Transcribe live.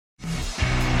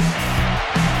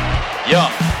Young,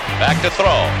 back to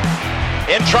throw.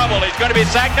 In trouble, he's going to be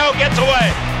sacked. No, gets away.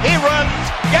 He runs,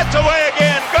 gets away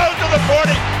again, goes to the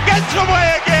 40, gets away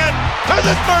again, to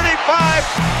the 35,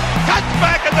 cuts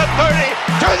back at the 30,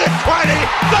 to the 20,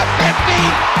 the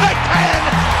 15, the 10.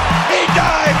 He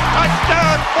dives,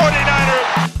 touchdown,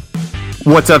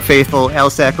 49ers. What's up, faithful? Al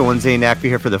Sacco and Zane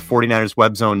Nackby here for the 49ers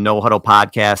Web Zone No Huddle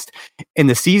podcast. And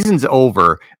the season's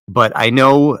over, but I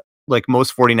know, like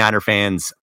most 49er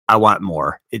fans, I want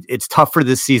more. It's tough for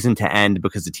this season to end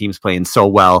because the team's playing so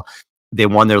well. They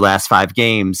won their last 5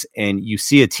 games, and you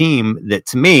see a team that,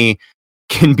 to me,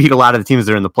 can beat a lot of the teams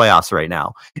that are in the playoffs right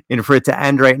now. And for it to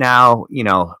end right now, you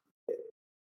know,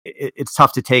 it's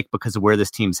tough to take because of where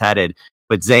this team's headed.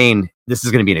 But Zane, this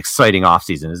is going to be an exciting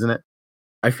offseason, isn't it?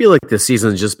 I feel like the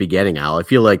season is just beginning, Al. I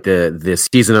feel like the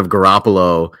season of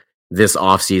Garoppolo this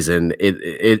offseason,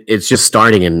 it's just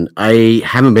starting, and I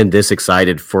haven't been this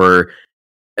excited for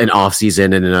an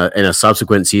offseason and in a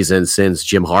subsequent season since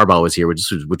Jim Harbaugh was here,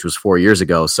 which was 4 years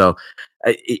ago. So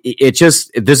it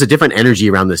just, there's a different energy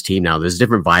around this team now. There's a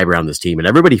different vibe around this team, and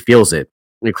everybody feels it,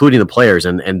 including the players,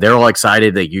 and they're all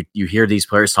excited that you hear these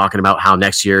players talking about how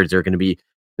next year they're going to be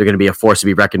a force to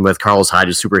be reckoned with. Carlos Hyde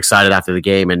is super excited after the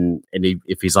game, and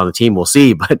if he's on the team, we'll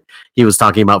see. But he was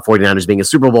talking about 49ers being a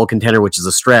Super Bowl contender, which is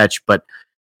a stretch. But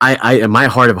I in my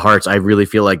heart of hearts, I really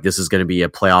feel like this is going to be a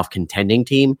playoff contending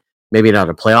team. Maybe not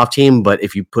a playoff team, but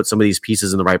if you put some of these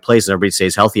pieces in the right place and everybody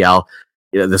stays healthy, Al,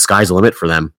 the sky's the limit for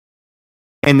them.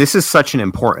 And this is such an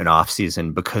important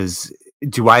offseason because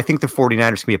do I think the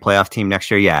 49ers can be a playoff team next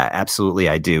year? Yeah, absolutely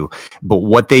I do. But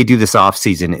what they do this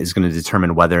offseason is going to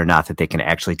determine whether or not that they can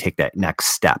actually take that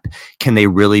next step. Can they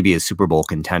really be a Super Bowl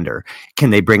contender? Can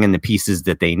they bring in the pieces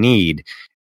that they need?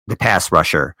 The pass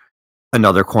rusher,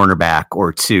 another cornerback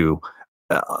or two,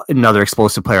 another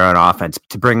explosive player on offense,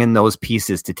 to bring in those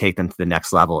pieces to take them to the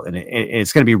next level. And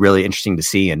it's going to be really interesting to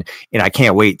see. And I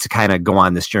can't wait to kind of go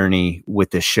on this journey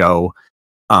with this show,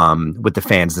 with the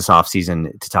fans this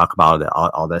offseason to talk about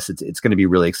all this. It's going to be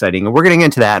really exciting. And we're getting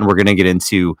into that, and we're going to get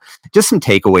into just some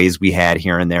takeaways we had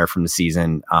here and there from the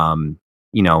season,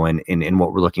 you know, and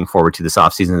what we're looking forward to this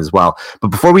offseason as well.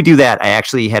 But before we do that, I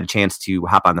actually had a chance to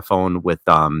hop on the phone with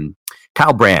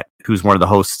Kyle Brandt, who's one of the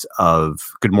hosts of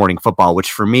Good Morning Football,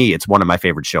 which for me, it's one of my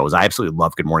favorite shows. I absolutely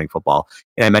love Good Morning Football.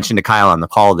 And I mentioned to Kyle on the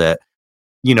call that,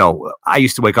 you know, I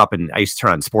used to wake up and I used to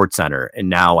turn on SportsCenter, and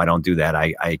now I don't do that.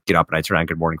 I get up and I turn on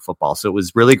Good Morning Football. So it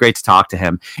was really great to talk to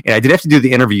him. And I did have to do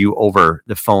the interview over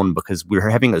the phone because we were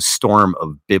having a storm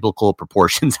of biblical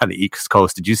proportions on the East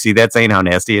Coast. Did you see that, saying how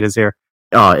nasty it is here?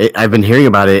 I've been hearing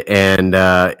about it, and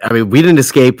I mean, we didn't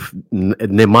escape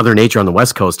Mother Nature on the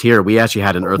West Coast here. We actually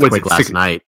had an earthquake last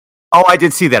night. Oh, I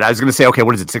did see that. I was going to say, okay,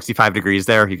 what is it, 65 degrees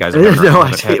there? You guys are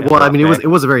well, I mean, it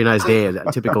was a very nice day, a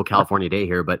typical California day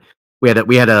here, but we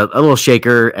had a little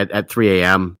shaker at 3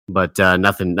 a.m., but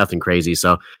nothing crazy.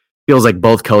 So feels like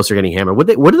both coasts are getting hammered.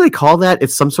 What do they call that?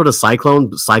 It's some sort of cyclone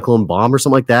bomb or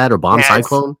something like that, or bomb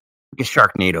cyclone. Like a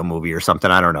Sharknado movie or something.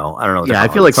 I don't know. Yeah, I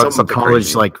feel like some college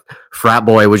crazy. Like frat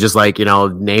boy was just like, you know,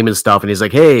 naming stuff, and he's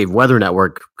like, "Hey, Weather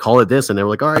Network, call it this," and they were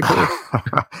like, "All right,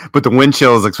 cool." But the wind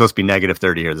chill is like supposed to be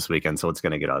 -30 here this weekend, so it's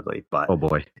going to get ugly. But oh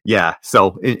boy, yeah.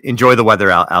 So enjoy the weather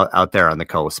out there on the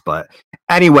coast. But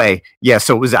anyway, yeah.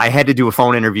 So I had to do a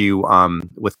phone interview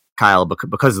with Kyle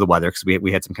because of the weather, because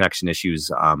we had some connection issues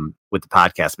with the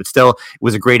podcast, but still, it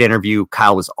was a great interview.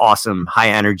 Kyle was awesome, high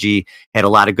energy, had a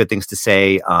lot of good things to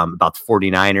say about the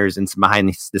 49ers and some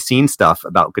behind the scenes stuff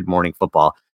about Good Morning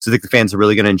Football. So I think the fans are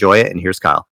really going to enjoy it. And here's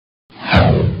Kyle.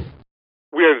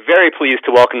 We are very pleased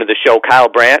to welcome to the show Kyle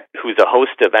Brandt, who's a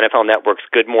host of NFL Network's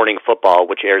Good Morning Football,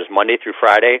 which airs Monday through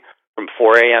Friday from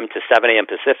 4 a.m. to 7 a.m.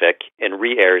 Pacific and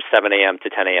re-airs 7 a.m. to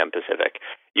 10 a.m. Pacific.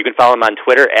 You can follow him on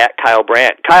Twitter at Kyle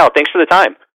Brandt. Kyle, thanks for the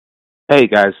time. Hey,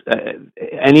 guys.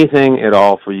 Anything at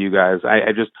all for you guys.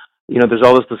 I just, you know, there's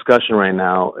all this discussion right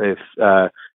now if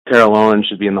Terrell Owens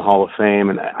should be in the Hall of Fame,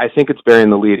 and I think it's bearing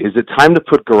the lead. Is it time to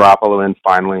put Garoppolo in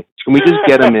finally? Can we just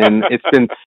get him in?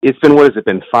 It's been what has it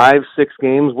been, 5-6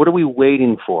 games? What are we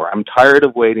waiting for? I'm tired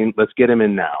of waiting. Let's get him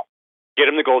in now. Get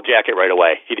him the gold jacket right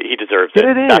away. He deserves it. Get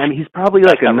it in. I mean, he's probably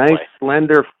like a nice,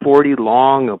 slender 40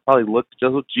 long. He'll probably look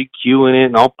just with GQ in it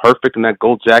and all perfect in that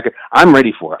gold jacket. I'm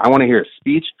ready for it. I want to hear a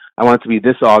speech. I want it to be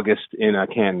this August in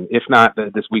Canton, if not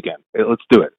this weekend. Let's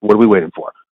do it. What are we waiting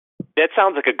for? That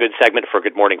sounds like a good segment for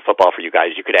Good Morning Football for you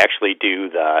guys. You could actually do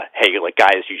hey, like,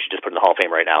 guys, you should just put in the Hall of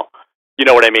Fame right now. You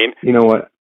know what I mean? You know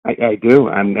what? I do,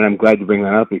 and I'm glad you bring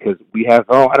that up because we have,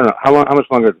 I don't know, how much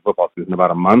longer is the football season?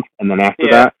 About a month? And then after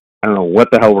that, I don't know what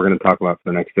the hell we're going to talk about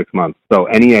for the next 6 months. So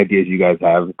any ideas you guys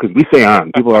have, because we stay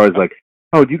on. People are always like,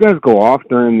 oh, do you guys go off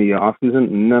during the off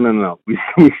season? No.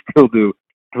 We still do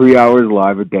 3 hours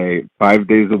live a day, 5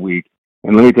 days a week.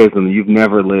 And let me tell you something, you've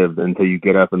never lived until you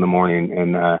get up in the morning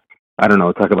and, I don't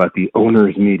know, talk about the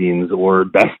owners' meetings or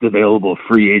best available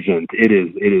free agent. It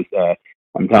is,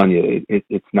 I'm telling you,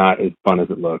 it's not as fun as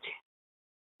it looks.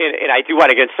 And I do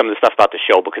want to get into some of the stuff about the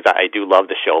show because I do love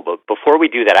the show. But before we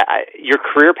do that, your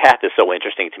career path is so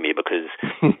interesting to me because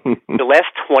the last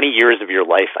 20 years of your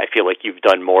life, I feel like you've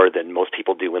done more than most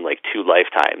people do in like 2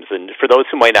 lifetimes. And for those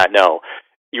who might not know,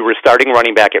 you were starting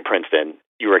running back at Princeton.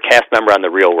 You were a cast member on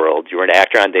The Real World. You were an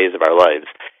actor on Days of Our Lives.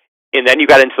 And then you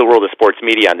got into the world of sports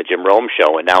media on the Jim Rome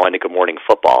Show and now on the Good Morning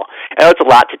Football. I know it's a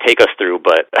lot to take us through,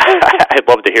 but I'd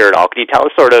love to hear it all. Can you tell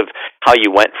us sort of how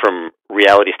you went from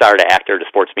reality star to actor to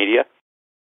sports media?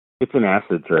 It's an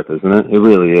acid trip, isn't it? It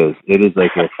really is. It is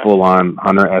like a full-on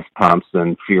Hunter S.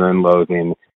 Thompson, Fear and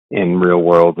Loathing in Real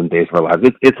World and Days of Our Lives.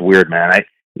 It's weird, man.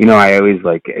 I always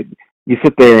like, you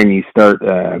sit there and you start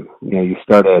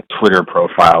a Twitter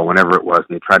profile, whenever it was.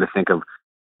 They try to think of,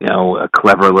 a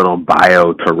clever little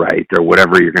bio to write or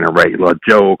whatever you're going to write, a little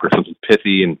joke or something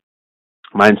pithy. And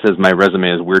mine says my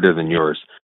resume is weirder than yours.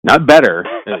 Not better,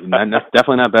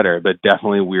 definitely not better, but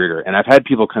definitely weirder. And I've had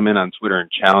people come in on Twitter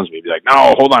and challenge me, be like,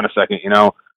 no, hold on a second.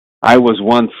 I was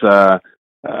once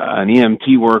an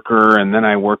EMT worker, and then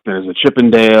I worked as a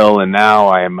Chippendale, and now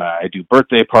I do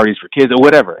birthday parties for kids or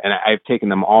whatever. And I've taken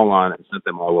them all on and sent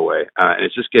them all away. And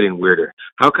it's just getting weirder.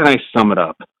 How can I sum it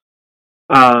up?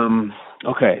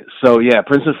 Okay, so yeah,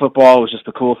 Princeton football was just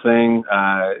a cool thing.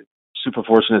 Super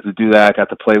fortunate to do that. Got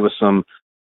to play with some,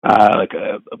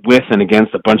 with and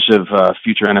against a bunch of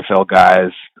future NFL guys.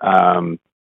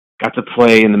 Got to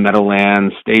play in the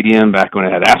Meadowlands Stadium back when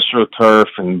it had AstroTurf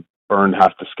and burned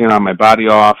half the skin on my body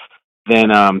off. Then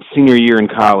senior year in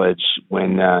college,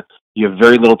 when you have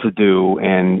very little to do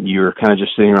and you're kind of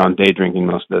just sitting around day drinking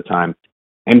most of the time,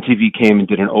 MTV came and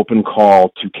did an open call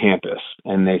to campus,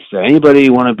 and they said, anybody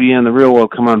want to be in The Real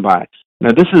World, come on by.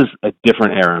 Now, this is a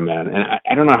different era, man, and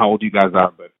I don't know how old you guys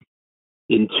are, but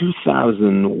in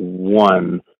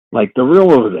 2001, like, The Real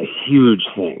World was a huge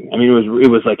thing. I mean, it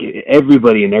was like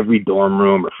everybody in every dorm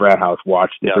room or frat house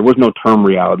watched it. Yeah. There was no term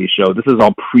reality show. This is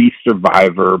all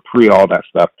pre-Survivor, pre-all that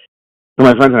stuff. So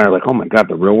my friends and I are like, oh my God,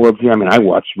 The Real World's here. I mean, I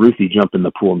watched Ruthie jump in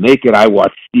the pool naked. I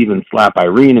watched Steven slap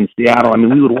Irene in Seattle. I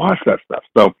mean, we would watch that stuff.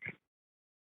 So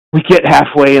we get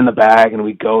halfway in the bag and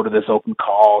we go to this open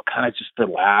call, kind of just for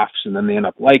laughs. And then they end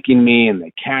up liking me and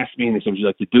they cast me and they said, would you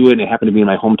like to do it? And it happened to be in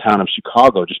my hometown of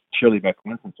Chicago, just purely by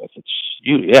coincidence. I said,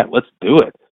 yeah, let's do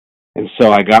it. And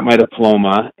so I got my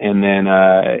diploma, and then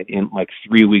in like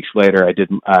 3 weeks later, I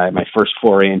did my first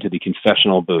foray into the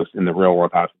confessional booth in the Real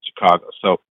World House in Chicago.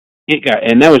 So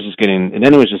and then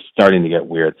it was just starting to get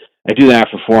weird. I do that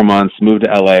for 4 months, moved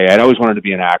to LA. I'd always wanted to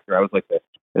be an actor. I was like the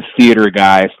theater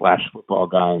guy / football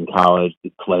guy in college,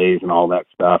 did plays and all that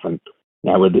stuff. And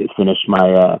I would finish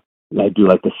I'd do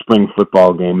like the spring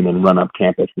football game and then run up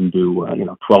campus and do,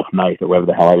 12th night or whatever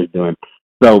the hell I was doing.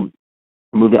 So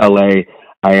I moved to LA.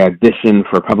 I auditioned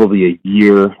for probably a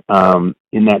year.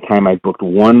 In that time, I booked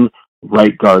one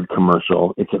Right Guard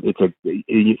commercial.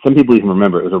 Some people even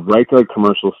remember it was a Right Guard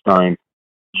commercial starring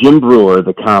Jim Brewer,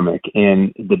 the comic,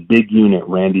 and the big unit,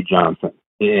 Randy Johnson.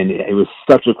 And it was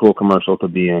such a cool commercial to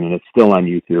be in, and it's still on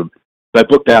YouTube. So I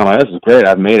booked that. I'm like, this is great.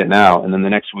 I've made it now. And then the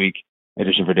next week,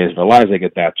 audition for Days of Our Lives. I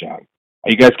get that job.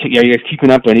 Are you guys keeping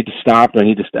up? Do I need to stop? Do I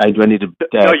need to?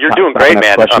 No, you're doing great,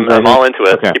 man. I'm all into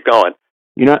it. Okay. Keep going.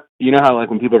 You know how like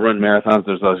when people run marathons,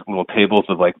 there's those little tables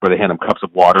of like where they hand them cups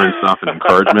of water and stuff and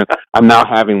encouragement. I'm now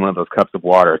having one of those cups of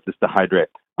water just to hydrate.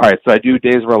 All right, so I do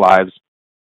Days of Our Lives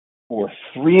for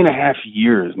 3.5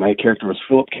 years. My character was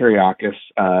Philip Kiriakis.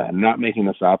 I'm not making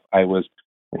this up. My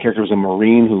character was a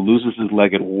Marine who loses his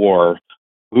leg at war,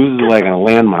 loses his leg on a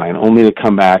landmine, only to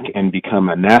come back and become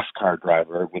a NASCAR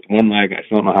driver with one leg. I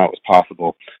still don't know how it was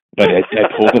possible, but I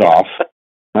pulled it off.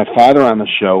 My father on the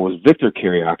show was Victor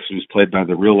Kiriakis, who was played by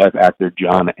the real-life actor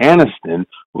John Aniston,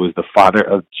 who was the father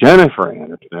of Jennifer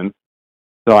Aniston.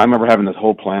 So I remember having this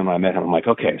whole plan when I met him. I'm like,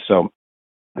 okay, so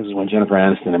this is when Jennifer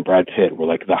Aniston and Brad Pitt were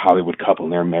like the Hollywood couple,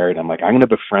 and they're married. I'm like, I'm going to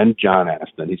befriend John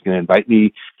Aniston. He's going to invite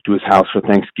me to his house for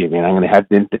Thanksgiving. I'm going to have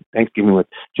Thanksgiving with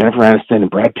Jennifer Aniston and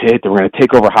Brad Pitt. We're going to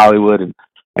take over Hollywood. And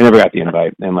I never got the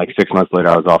invite. And like 6 months later,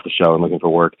 I was off the show and looking for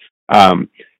work.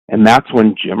 And that's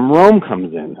when Jim Rome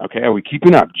comes in. Okay, are we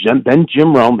keeping up? Then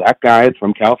Jim Rome, that guy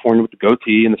from California with the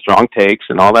goatee and the strong takes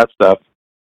and all that stuff.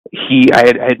 I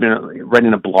had been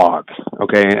writing a blog.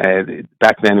 Okay,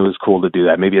 back then it was cool to do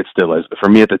that. Maybe it still is, but for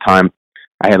me at the time,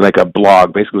 I had like a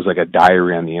blog. Basically, it was like a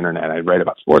diary on the internet. I'd write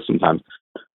about sports sometimes.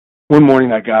 one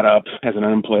morning I got up as an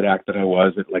unemployed act that I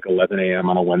was at like 11 a.m.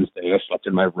 on a Wednesday. I slept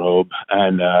in my robe,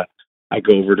 and I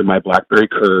go over to my BlackBerry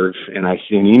Curve, and I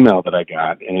see an email that I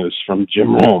got, and it was from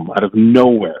Jim Rome out of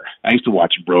nowhere. I used to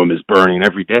watch Rome is Burning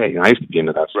every day, and I used to be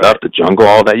into that stuff, the jungle,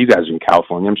 all that. You guys are in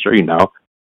California, I'm sure you know.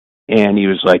 And he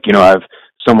was like, I've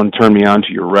someone turned me on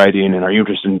to your writing, and are you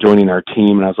interested in joining our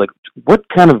team? And I was like, what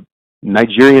kind of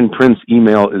Nigerian prince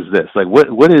email is this? Like,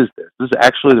 what is this? This is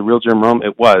actually the real Jim Rome?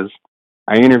 It was.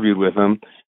 I interviewed with him.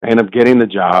 I ended up getting the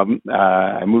job.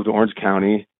 I moved to Orange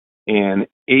County, and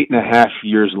 8.5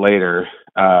 years later,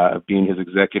 being his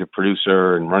executive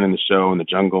producer and running the show in the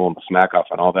jungle and the Smack Off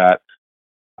and all that,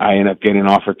 I ended up getting an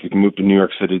offer to move to New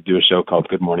York City to do a show called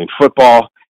Good Morning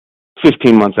Football.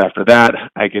 15 months after that,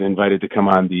 I get invited to come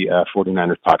on the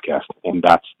 49ers podcast, and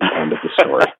that's the end of the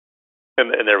story.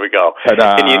 and there we go.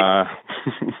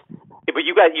 But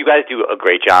you guys do a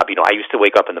great job. I used to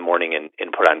wake up in the morning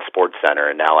and put on Sports Center,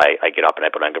 and now I get up and I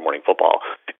put on Good Morning Football.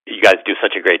 You guys do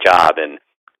such a great job, and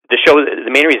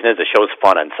the main reason is the show is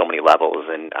fun on so many levels,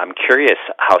 and I'm curious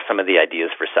how some of the ideas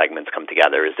for segments come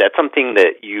together. Is that something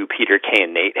that you, Peter, Kay,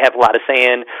 and Nate have a lot of say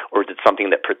in, or is it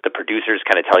something that the producers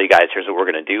kind of tell you guys, here's what we're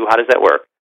going to do? How does that work?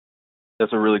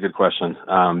 That's a really good question,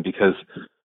 because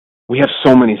we have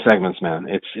so many segments, man.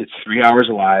 It's 3 hours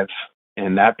live,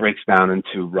 and that breaks down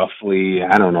into roughly,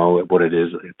 I don't know what it is,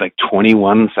 like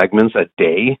 21 segments a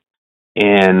day,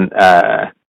 and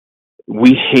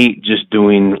we hate just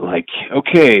doing like,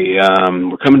 okay,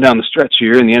 we're coming down the stretch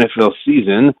here in the NFL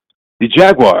season. The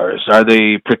Jaguars, are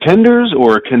they pretenders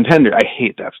or contenders? I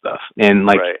hate that stuff. And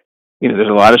there's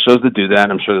a lot of shows that do that.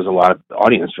 I'm sure there's a lot of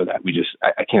audience for that.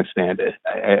 I can't stand it.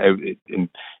 And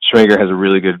Schrager has a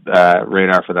really good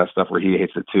radar for that stuff where he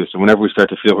hates it too. So whenever we start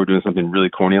to feel we're doing something really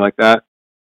corny like that,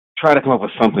 try to come up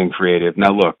with something creative.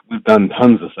 Now look, we've done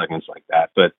tons of segments like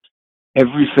that, but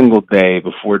every single day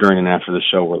before, during, and after the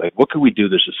show, we're like, what could we do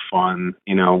that's just fun?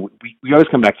 We always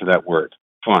come back to that word,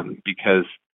 fun, because,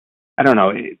 I don't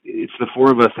know, it's the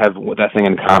four of us have that thing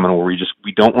in common where we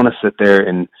don't want to sit there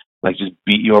and like just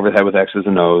beat you over the head with X's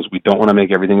and O's. We don't want to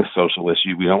make everything a social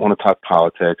issue. We don't want to talk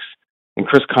politics. And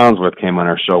Chris Collinsworth came on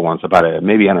our show once about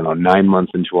 9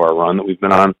 months into our run that we've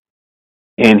been on.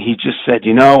 And he just said,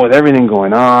 with everything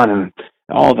going on and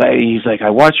all that, he's like, I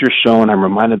watch your show and I'm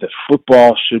reminded that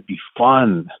football should be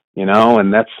fun,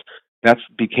 and that's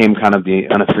became kind of the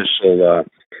unofficial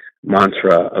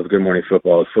mantra of Good Morning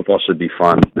Football. Football should be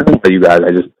fun. I don't know you guys,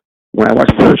 when I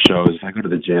watch other shows, if I go to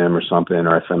the gym or something,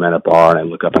 or if I'm at a bar and I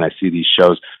look up and I see these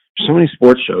shows, there's so many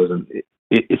sports shows, and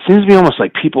it seems to be almost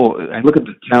like people, I look at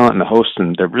the talent and the hosts,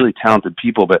 and they're really talented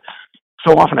people, but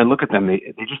so often I look at them, they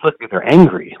just look like they're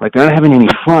angry, like they're not having any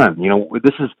fun.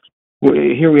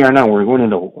 Here we are now. We're going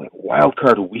into wild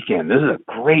card weekend. This is a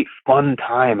great, fun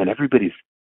time, and everybody's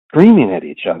screaming at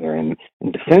each other and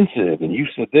defensive. And you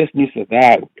said this, and you said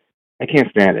that. I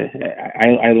can't stand it.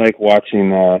 I like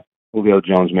watching Julio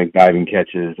Jones make diving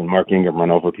catches and Mark Ingram run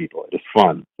over people. It's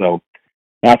fun. So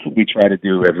that's what we try to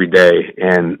do every day.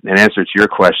 And in answer to your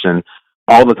question,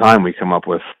 all the time we come up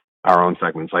with our own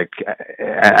segments. Like,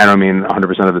 I don't mean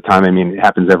 100% of the time. I mean, it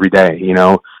happens every day,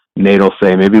 Nate will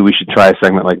say, maybe we should try a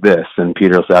segment like this, and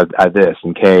Peter will say, I this,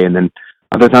 and Kay, and then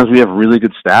other times we have really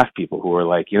good staff people who are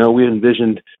like, we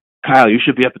envisioned, Kyle, you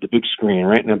should be up at the big screen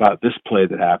writing about this play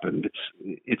that happened.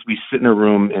 It's we sit in a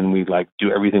room and we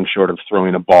do everything short of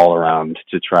throwing a ball around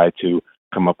to try to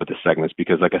come up with the segments,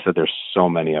 because like I said, there's so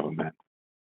many of them, man.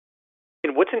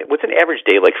 And what's an average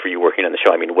day like for you working on the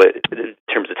show? I mean, what in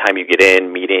terms of time you get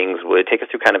in, meetings, would take us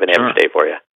through kind of an average day for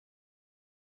you?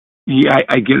 Yeah,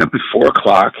 I get up at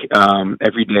 4:00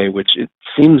 every day, which it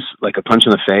seems like a punch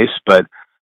in the face, but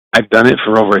I've done it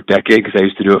for over a decade because I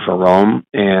used to do it for Rome.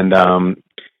 And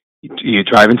you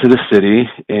drive into the city,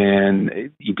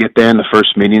 and you get there, and the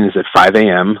first meeting is at 5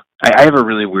 a.m. I have a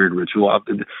really weird ritual. At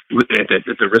the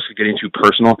risk of getting too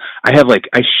personal, I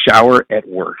shower at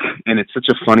work, and it's such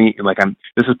a funny,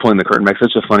 this is pulling the curtain back,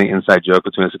 such a funny inside joke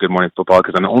between us at Good Morning Football,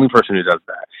 because I'm the only person who does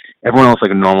that. Everyone else, like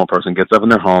a normal person, gets up in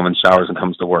their home and showers and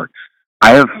comes to work.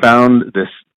 I have found this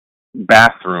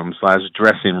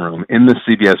bathroom/dressing room in the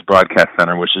CBS Broadcast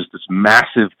Center, which is this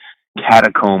massive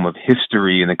catacomb of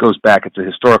history, and it goes back. It's a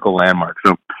historical landmark.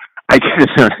 So I get in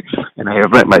there, and I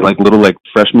have my little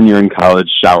freshman year in college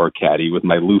shower caddy with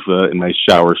my loofah and my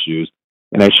shower shoes,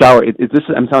 and I shower.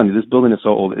 I'm telling you, this building is so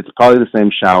old. It's probably the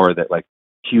same shower that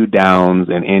Hugh Downs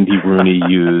and Andy Rooney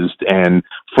used, and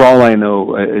for all I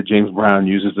know, James Brown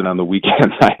uses it on the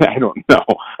weekends. I don't know.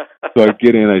 So I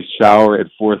get in, I shower at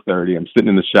 4:30. I'm sitting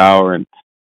in the shower and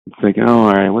thinking,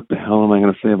 all right, what the hell am I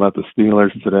going to say about the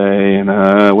Steelers today? And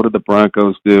what did the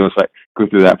Broncos do? So I go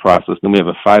through that process. Then we have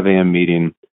a 5 a.m.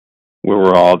 meeting where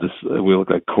we're all we look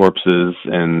like corpses,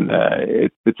 and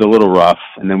it's a little rough.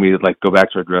 And then we like go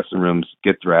back to our dressing rooms,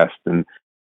 get dressed, and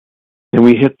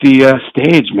we hit the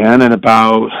stage, man, at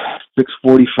about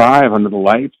 6:45 under the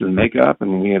lights and makeup,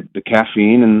 and we had the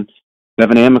caffeine, and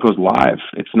 7 a.m. it goes live.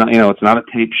 It's not, it's not a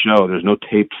taped show. There's no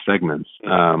taped segments.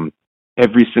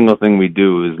 Every single thing we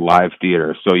do is live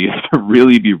theater, so you have to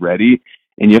really be ready,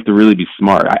 and you have to really be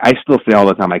smart. I still say all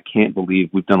the time, I can't believe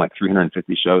we've done like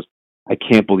 350 shows. I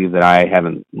can't believe that I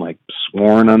haven't like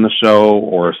sworn on the show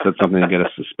or said something to get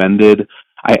us suspended.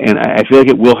 I feel like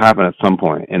it will happen at some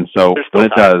point. And so when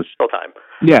it does, still time.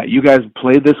 Yeah, you guys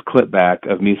play this clip back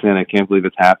of me saying I can't believe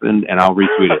it's happened, and I'll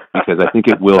retweet it because I think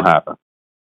it will happen.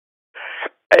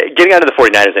 Getting out of the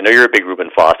 49ers, I know you're a big Reuben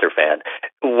Foster fan.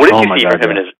 What did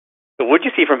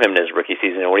you see from him in his rookie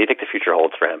season, and what do you think the future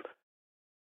holds for him?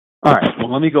 All right,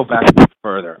 well, let me go back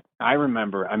further. I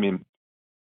remember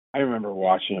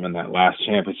watching him in that last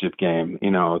championship game,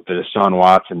 the Deshaun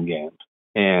Watson game,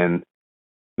 and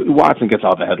Watson gets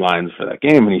all the headlines for that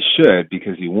game, and he should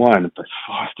because he won, but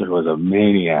Foster was a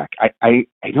maniac. I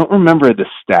don't remember the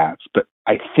stats, but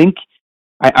I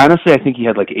honestly think he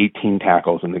had like 18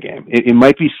 tackles in the game. It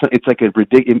might be, it's like a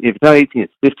ridiculous, if it's not 18,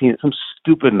 it's 15, it's some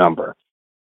stupid number.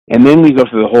 And then we go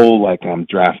through the whole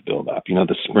draft build up,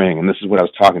 the spring, and this is what I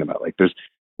was talking about. Like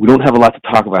we don't have a lot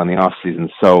to talk about in the off season,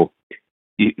 so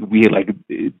we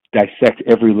dissect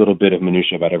every little bit of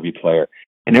minutia about every player.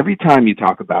 And every time you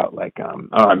talk about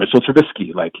Mitchell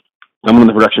Trubisky, like someone in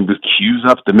the production booth cues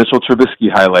up the Mitchell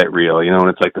Trubisky highlight reel, and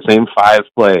it's like the same 5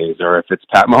 plays, or if it's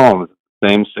Pat Mahomes, the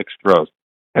same 6 throws.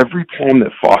 Every time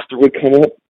that Foster would come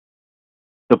up,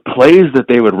 the plays that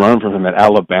they would run from him at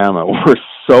Alabama were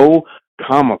so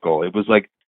comical. It was like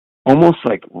almost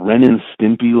like Ren and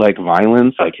Stimpy like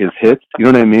violence, like his hits. You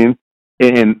know what I mean?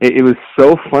 And it was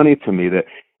so funny to me that.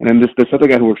 And then this other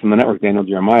guy who works on the network, Daniel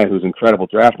Jeremiah, who's an incredible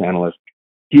draft analyst.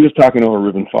 He was talking over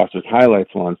Reuben Foster's highlights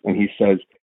once, and he says,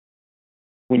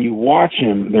 when you watch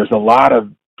him, there's a lot of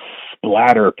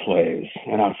splatter plays.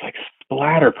 And I was like,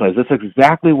 splatter plays? That's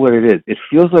exactly what it is. It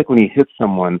feels like when he hits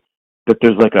someone that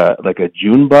there's like a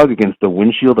June bug against the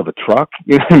windshield of a truck.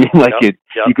 You know what I mean?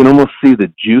 You can almost see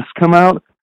the juice come out.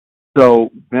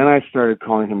 So then I started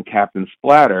calling him Captain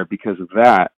Splatter because of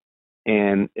that.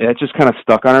 And it just kind of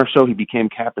stuck on our show. He became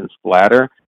Captain Splatter.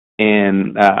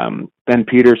 And then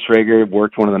Peter Schrager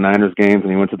worked one of the Niners games,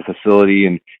 and he went to the facility,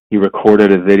 and he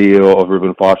recorded a video of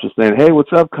Reuben Foster saying, "Hey,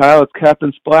 what's up, Kyle? It's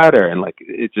Captain Splatter." And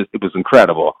it was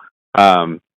incredible.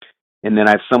 And then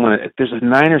there's a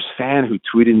Niners fan who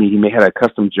tweeted me he had a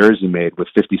custom jersey made with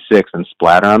 56 and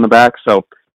Splatter on the back. So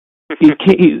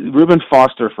Reuben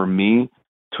Foster, for me,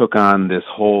 took on this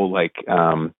whole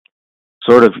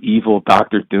sort of evil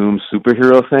Dr. Doom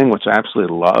superhero thing, which I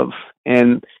absolutely love.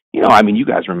 And you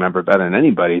guys remember better than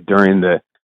anybody during the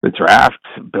draft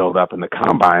build up in the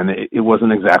combine, it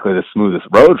wasn't exactly the smoothest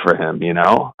road for him,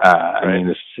 Right. I mean,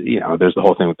 there's the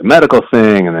whole thing with the medical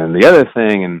thing, and then the other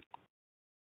thing, and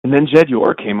then Jed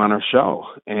York came on our show,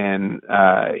 and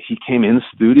he came in the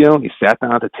studio, and he sat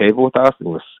down at the table with us,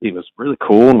 and he was really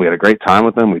cool, and we had a great time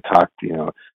with him. We talked,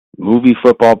 movie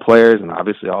football players, and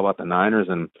obviously all about the Niners,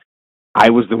 and I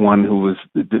was the one who was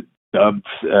dubbed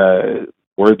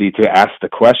worthy to ask the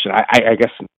question. I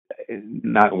guess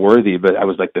not worthy, but I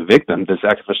was like the victim, the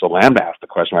sacrificial lamb to ask the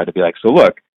question. I had to be like, so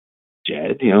look,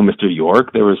 Jed, Mr.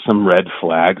 York, there was some red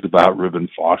flags about Reuben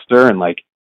Foster, and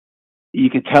you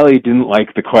could tell he didn't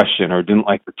like the question or didn't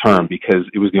like the term because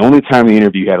it was the only time in the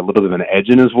interview he had a little bit of an edge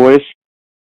in his voice.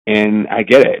 And I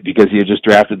get it because he had just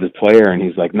drafted this player, and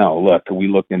he's like, no, look, we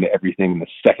looked into everything. The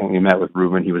second we met with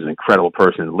Reuben, he was an incredible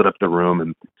person, lit up the room,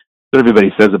 and what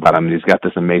everybody says about him, he's got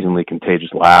this amazingly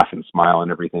contagious laugh and smile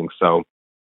and everything. So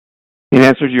in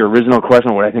answer to your original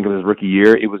question, what I think of his rookie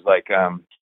year, it was I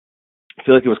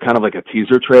feel like it was kind of like a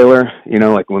teaser trailer,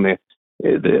 like when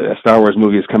the Star Wars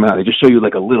movie is coming out, they just show you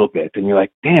a little bit, and you're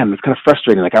like, damn, it's kind of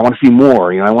frustrating. I want to see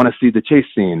more, I want to see the chase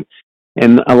scene.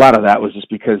 And a lot of that was just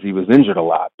because he was injured a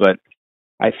lot. But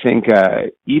I think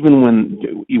even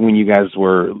when you guys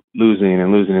were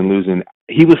losing,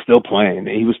 he was still playing.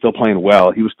 He was still playing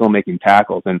well. He was still making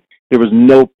tackles, and there was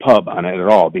no pub on it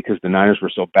at all because the Niners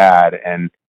were so bad,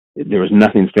 and there was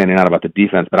nothing standing out about the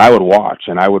defense. But I would watch,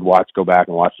 go back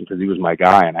and watch him because he was my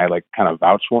guy, and I kind of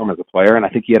vouched for him as a player. And I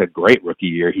think he had a great rookie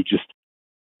year.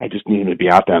 I just needed him to be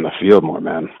out there on the field more,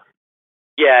 man.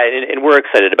 Yeah, and we're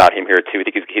excited about him here, too. I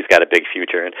think he's got a big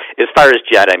future. And as far as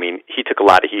Jed, I mean, he took a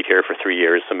lot of heat here for 3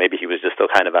 years, so maybe he was just still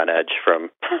kind of on edge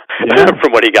from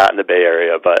from what he got in the Bay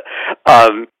Area. But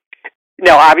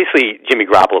Now, obviously, Jimmy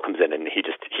Garoppolo comes in and he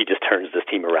just turns this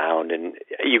team around. And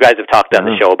you guys have talked on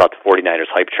the show about the 49ers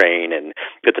hype train, and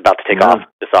it's about to take off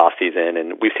this offseason.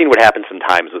 And we've seen what happens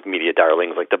sometimes with media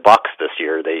darlings, like the Bucs this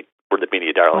year. They were the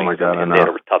media darlings, and they had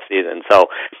a tough season. So,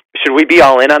 should we be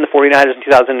all in on the 49ers in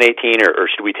 2018, or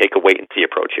should we take a wait and see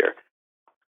approach here?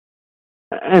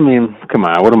 I mean, come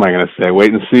on. What am I going to say?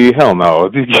 Wait and see? Hell no.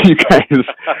 You guys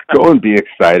go and be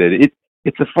excited.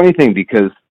 It's a funny thing because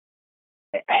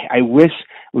I wish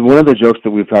one of the jokes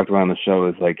that we've talked about on the show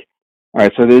is like, all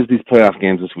right, so there's these playoff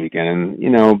games this weekend,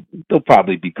 and they'll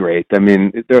probably be great. I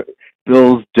mean,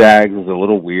 Bills Jags is a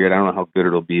little weird. I don't know how good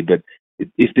it'll be, but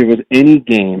if there was any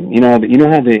game, how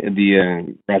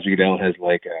the Roger Goodell has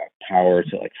like a power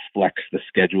to like flex the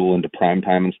schedule into prime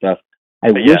time and stuff.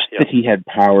 I wish that he had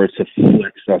power to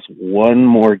flex us one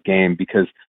more game, because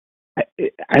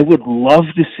I would love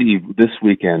to see this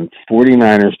weekend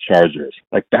 49ers Chargers.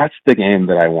 Like, that's the game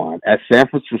that I want at San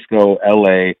Francisco,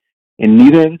 LA, and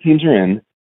neither of the teams are in.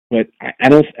 But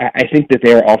I think that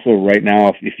they are also right now.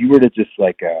 If you were to just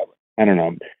like I don't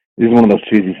know, this is one of those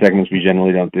cheesy segments we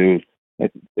generally don't do.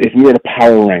 Like, if we were to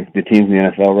power rank the teams in the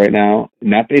NFL right now,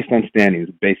 not based on standings,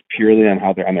 based purely on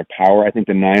how they're on their power, I think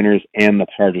the Niners and the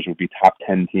Chargers would be top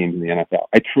 10 teams in the NFL.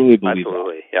 I truly believe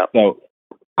that. Yeah. So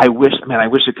I wish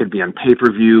it could be on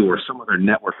pay-per-view or some other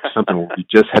network or something where we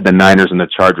just had the Niners and the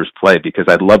Chargers play, because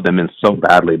I'd love them in so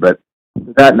badly. But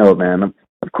to that note, man,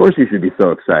 of course you should be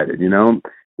so excited,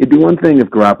 It'd be one thing if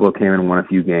Garoppolo came in and won a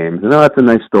few games. And that's a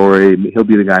nice story. He'll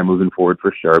be the guy moving forward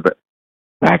for sure. But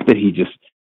the fact that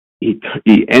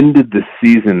he ended the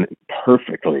season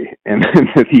perfectly, and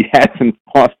that he hasn't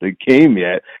lost a game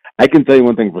yet, I can tell you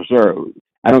one thing for sure.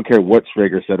 I don't care what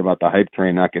Schrager said about the hype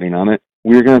train not getting on it.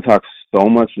 We're going to talk so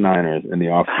much Niners in the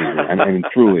offseason. I mean,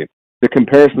 truly. The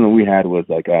comparison that we had was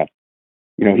like,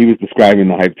 he was describing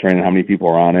the hype train and how many people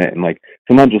are on it. And like,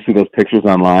 sometimes you'll see those pictures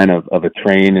online of a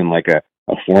train in like a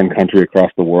foreign country across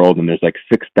the world, and there's like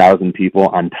 6,000 people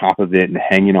on top of it and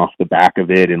hanging off the back of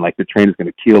it, and like the train is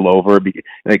going to keel over,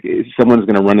 like someone's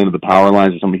going to run into the power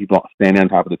lines, or so many people standing on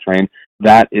top of the train.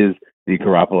 That is the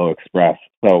Garoppolo Express.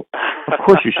 So of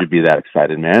course you should be that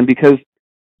excited, man, because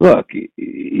look,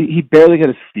 he barely got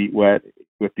his feet wet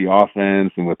with the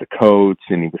offense and with the coach,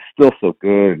 and he was still so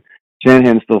good.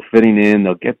 Shanahan's still fitting in.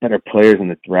 They'll get better players in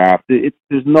the draft.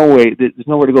 There's nowhere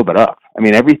to go but up. I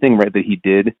mean, everything right that he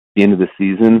did at the end of the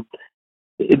season,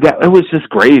 it was just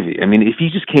gravy. I mean, if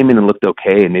he just came in and looked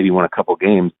okay and maybe won a couple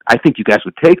games, I think you guys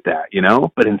would take that,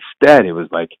 But instead, it was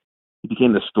like he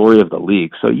became the story of the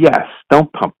league. So yes,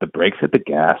 don't pump the brakes, hit the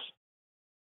gas.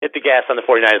 Hit the gas on the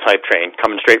 49ers hype train,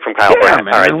 coming straight from Kyle Brandt.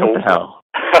 Man, all right, what the hell?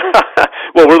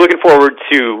 Well, we're looking forward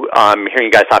to hearing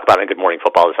you guys talk about it in Good Morning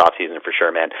Football this offseason for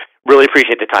sure, man. Really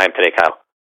appreciate the time today, Kyle.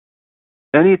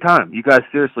 Anytime, you guys.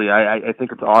 Seriously, I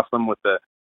think it's awesome what the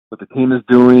team is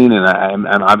doing, and I'm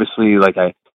obviously like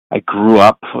I grew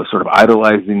up sort of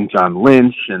idolizing John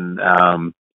Lynch, and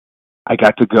I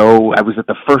got to go. I was at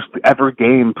the first ever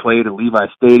game played at Levi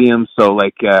Stadium, so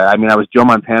like I was Joe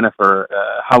Montana for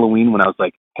Halloween when I was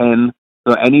like 10.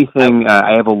 So anything,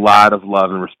 I have a lot of love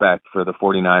and respect for the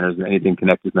 49ers and anything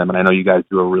connected to them. And I know you guys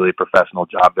do a really professional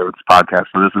job there with this podcast.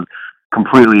 So this is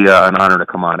completely an honor to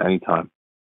come on anytime.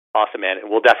 Awesome, man.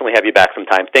 We'll definitely have you back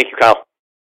sometime. Thank you, Kyle.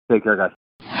 Take care, guys.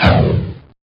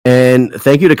 And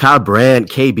thank you to Kyle Brandt,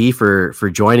 KB, for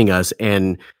joining us.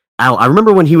 And Al, I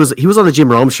remember when he was on the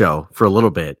Jim Rome show for a little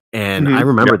bit, and I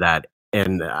remember that.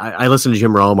 And I listened to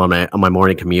Jim Rome on my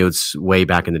morning commutes way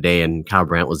back in the day, and Kyle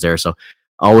Brandt was there. So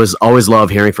always love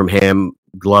hearing from him.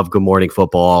 Love Good Morning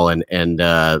Football and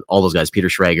all those guys, Peter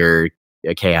Schrager,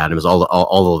 Kay Adams,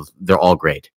 they're all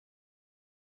great.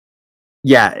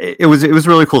 Yeah, it was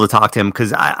really cool to talk to him,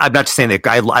 because I'm not just saying that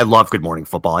I love Good Morning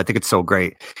Football. I think it's so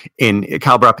great. And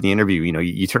Kyle brought up in the interview,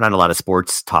 you turn on a lot of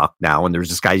sports talk now, and there's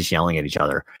just guys yelling at each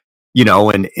other.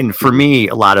 And for me,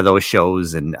 a lot of those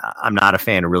shows, and I'm not a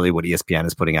fan of really what ESPN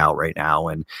is putting out right now.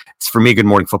 And for me, Good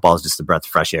Morning Football is just a breath of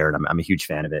fresh air, and I'm a huge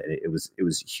fan of it. It was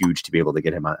huge to be able to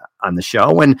get him on the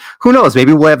show. And who knows,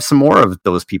 maybe we'll have some more of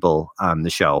those people on the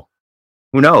show.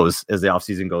 Who knows, as the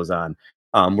offseason goes on.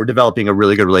 We're developing a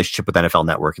really good relationship with NFL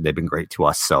Network, and they've been great to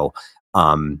us. So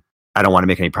I don't want to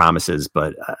make any promises,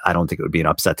 but I don't think it would be an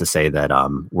upset to say that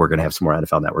we're going to have some more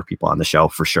NFL Network people on the show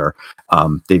for sure.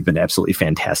 They've been absolutely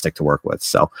fantastic to work with.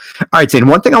 So, all right, Zane,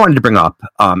 one thing I wanted to bring up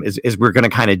is we're going to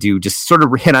kind of do just sort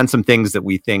of hit on some things that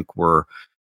we think were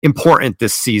important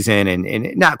this season,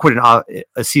 and not quite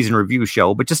a season review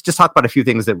show, but just talk about a few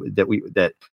things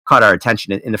that caught our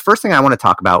attention. And the first thing I want to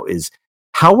talk about is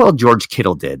how well George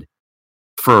Kittle did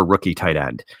for a rookie tight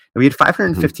end. And we had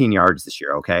 515 yards this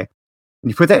year. Okay. When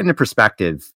you put that into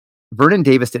perspective, Vernon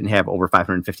Davis didn't have over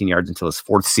 515 yards until his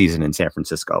 4th season in San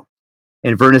Francisco.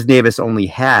 And Vernon Davis only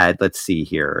had,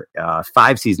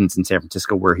 5 seasons in San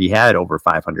Francisco where he had over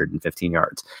 515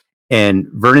 yards. And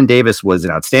Vernon Davis was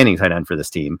an outstanding tight end for this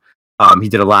team. He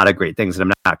did a lot of great things, and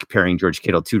I'm not comparing George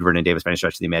Kittle to Vernon Davis by any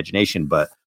stretch of the imagination, but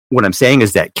what I'm saying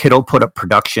is that Kittle put up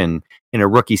production in a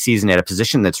rookie season at a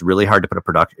position that's really hard to put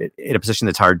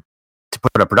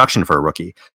up production for a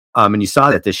rookie. And you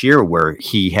saw that this year where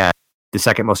he had the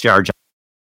second most yards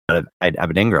out of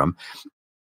Evan Ingram.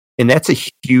 And that's a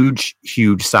huge,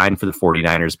 huge sign for the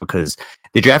 49ers because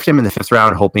they drafted him in the 5th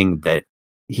round hoping that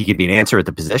he could be an answer at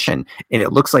the position. And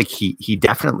it looks like he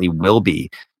definitely will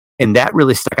be. And that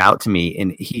really stuck out to me.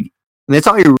 And that's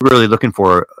all you're really looking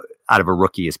for out of a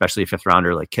rookie, especially a 5th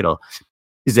rounder like Kittle,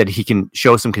 is that he can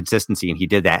show some consistency. And he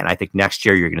did that. And I think next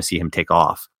year you're going to see him take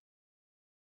off.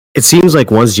 It seems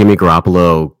like once Jimmy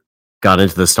Garoppolo got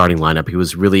into the starting lineup, he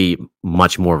was really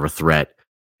much more of a threat.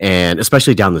 And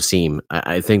especially down the seam,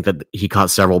 I think that he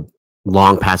caught several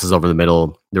long passes over the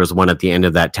middle. There was one at the end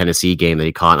of that Tennessee game that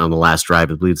he caught on the last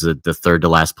drive. I believe it's the third to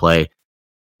last play.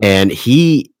 And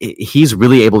he's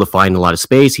really able to find a lot of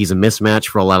space. He's a mismatch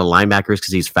for a lot of linebackers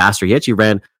because he's faster. He actually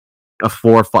ran a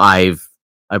 4.5,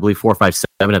 I believe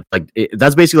 4.57.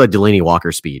 That's basically like Delaney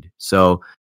Walker speed. So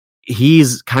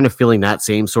he's kind of filling that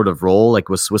same sort of role, like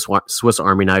with Swiss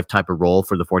Army knife type of role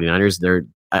for the 49ers.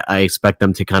 I expect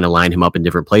them to kind of line him up in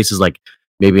different places, like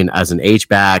maybe as an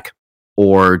H-back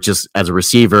or just as a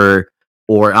receiver,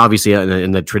 or obviously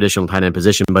in the traditional tight end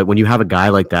position. But when you have a guy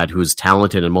like that who's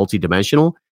talented and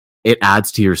multidimensional, it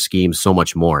adds to your scheme so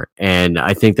much more. And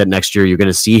I think that next year you're going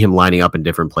to see him lining up in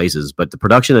different places. But the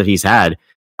production that he's had,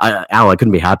 I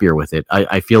couldn't be happier with it.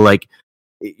 I feel like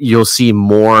you'll see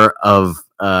more of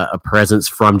a presence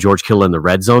from George Kittle in the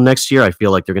red zone next year. I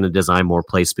feel like they're going to design more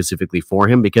plays specifically for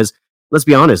him because, let's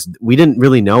be honest, we didn't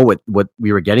really know what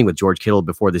we were getting with George Kittle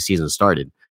before the season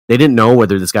started. They didn't know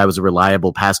whether this guy was a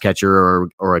reliable pass catcher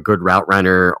or a good route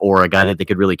runner or a guy that they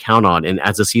could really count on. And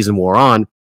as the season wore on,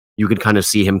 you could kind of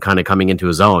see him kind of coming into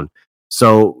his own.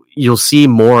 So you'll see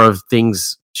more of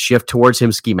things shift towards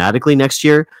him schematically next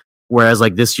year. Whereas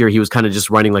like this year, he was kind of just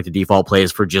running like the default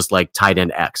plays for just like tight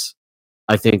end X.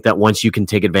 I think that once you can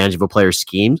take advantage of a player's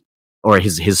scheme or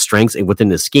his strengths within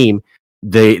the scheme,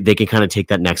 they can kind of take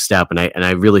that next step. And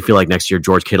I really feel like next year,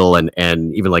 George Kittle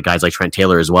and even like guys like Trent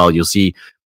Taylor as well, you'll see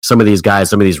some of these guys,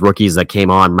 some of these rookies that came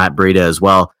on, Matt Breida as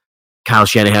well. Kyle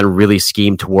Shanahan really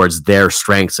schemed towards their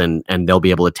strengths and they'll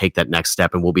be able to take that next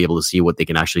step and we'll be able to see what they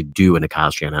can actually do in a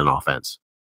Kyle Shanahan offense.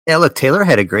 Yeah, look, Taylor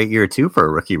had a great year too for a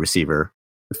rookie receiver,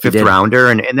 5th rounder.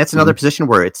 And that's another position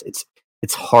where it's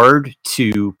hard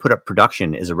to put up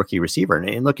production as a rookie receiver.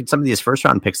 And look at some of these 1st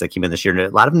round picks that came in this year. And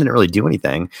a lot of them didn't really do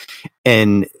anything.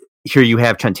 And here you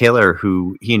have Trent Taylor,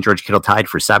 who he and George Kittle tied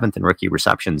for 7th in rookie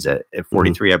receptions at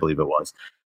 43, I believe it was.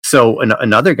 So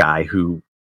another guy who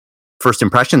first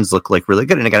impressions look like really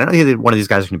good. And again, I don't think that one of these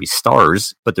guys are going to be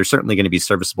stars, but they're certainly going to be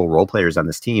serviceable role players on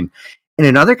this team. And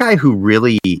another guy who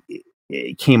really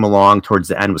came along towards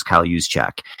the end was Kyle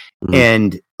Juszczyk.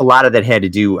 And a lot of that had to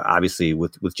do, obviously,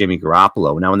 with Jimmy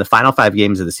Garoppolo. Now, in the final 5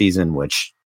 games of the season,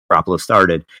 which Garoppolo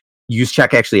started,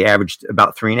 Juszczyk actually averaged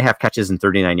about 3.5 catches and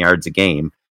 39 yards a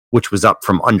game, which was up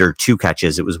from under 2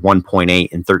 catches. It was 1.8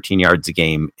 and 13 yards a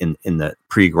game in the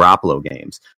pre-Garoppolo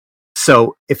games.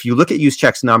 So if you look at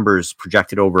Juszczyk's numbers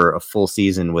projected over a full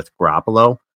season with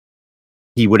Garoppolo,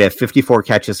 he would have 54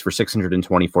 catches for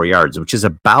 624 yards, which is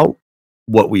about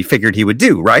what we figured he would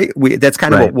do, right? That's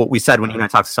kind of what we said when you and I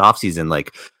talked this offseason.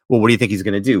 Like, well, what do you think he's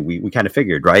going to do? We kind of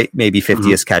figured, right? Maybe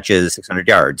 50 catches, 600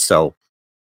 yards. So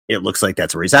it looks like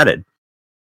that's where he's headed.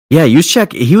 Yeah,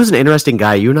 Juszczyk, he was an interesting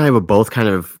guy. You and I were both kind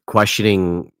of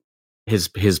questioning his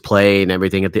play and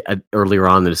everything earlier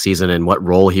on in the season and what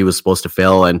role he was supposed to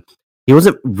fill. And he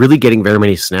wasn't really getting very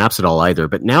many snaps at all either.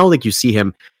 But now, like, you see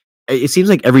him, it seems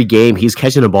like every game he's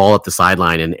catching a ball up the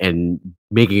sideline and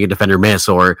making a defender miss,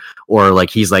 or like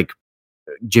he's like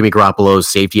Jimmy Garoppolo's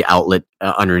safety outlet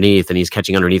underneath, and he's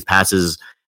catching underneath passes,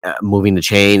 moving the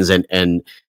chains, and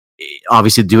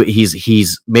obviously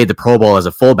he's made the Pro Bowl as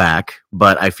a fullback,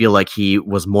 but I feel like he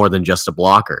was more than just a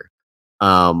blocker.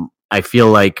 I feel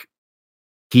like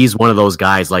he's one of those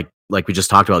guys like we just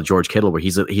talked about George Kittle, where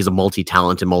he's a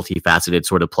multi-talented, multifaceted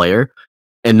sort of player.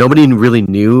 And nobody really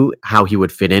knew how he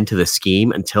would fit into the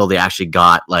scheme until they actually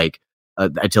got a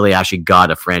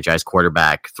franchise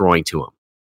quarterback throwing to him.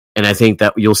 And I think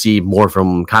that you'll see more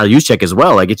from Kyle Juszczyk as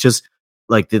well. Like, it's just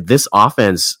like this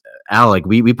offense, Al, like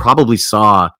we probably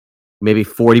saw maybe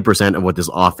 40% of what this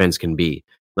offense can be.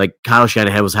 Like, Kyle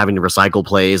Shanahan was having to recycle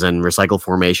plays and recycle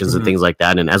formations and things like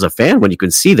that. And as a fan, when you can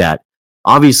see that,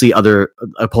 obviously other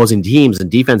opposing teams and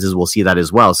defenses will see that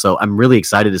as well. So I'm really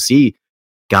excited to see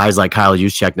guys like Kyle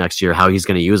Juszczyk next year, how he's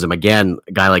going to use them. Again,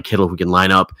 a guy like Kittle who can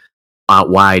line up out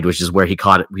wide, which is where he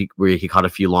caught a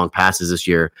few long passes this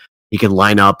year. He can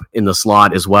line up in the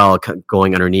slot as well,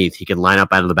 going underneath. He can line up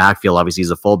out of the backfield. Obviously,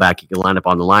 he's a fullback. He can line up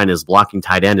on the line as blocking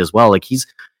tight end as well. Like he's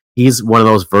one of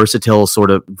those versatile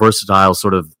sort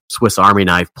of Swiss Army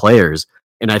knife players.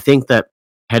 And I think that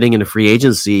heading into free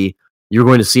agency, you're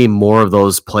going to see more of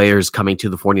those players coming to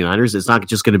the 49ers. It's not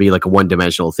just going to be like a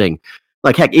one-dimensional thing.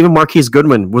 Like, heck, even Marquise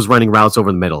Goodwin was running routes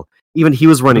over the middle. Even he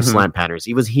was running slant patterns.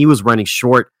 Even he was running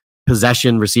short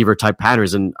possession receiver type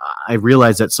patterns. And I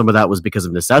realized that some of that was because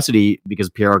of necessity, because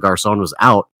Pierre Garçon was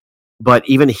out. But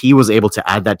even he was able to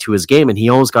add that to his game, and he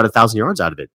almost got 1,000 yards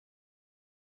out of it.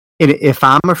 If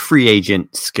I'm a free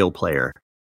agent skill player,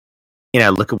 and I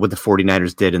look at what the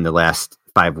 49ers did in the last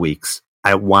 5 weeks,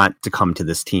 I want to come to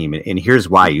this team. And here's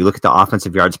why. You look at the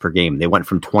offensive yards per game. They went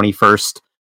from 21st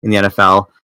in the NFL.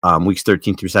 Weeks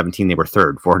 13 through 17, they were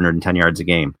third, 410 yards a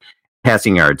game.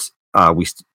 Passing yards,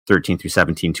 weeks 13 through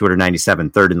 17,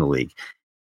 297, third in the league.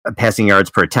 Passing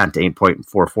yards per attempt,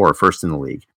 8.44, first in the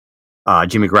league.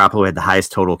 Jimmy Garoppolo had the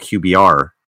highest total QBR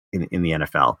in the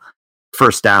NFL.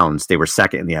 First downs, they were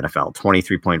second in the NFL,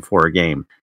 23.4 a game.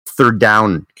 Third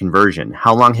down conversion.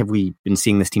 How long have we been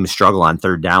seeing this team struggle on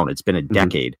third down? It's been a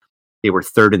decade. They were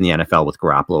third in the NFL with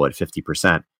Garoppolo at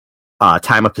 50%.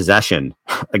 Time of possession,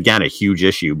 again, a huge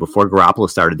issue. Before Garoppolo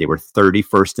started, they were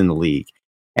 31st in the league.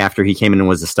 After he came in and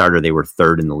was the starter, they were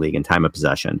third in the league in time of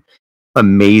possession.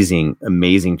 Amazing,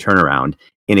 amazing turnaround.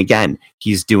 And again,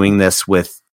 he's doing this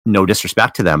with no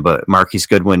disrespect to them, but Marquise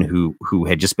Goodwin, who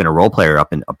had just been a role player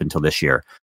up until this year,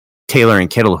 Taylor and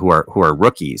Kittle, who are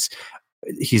rookies.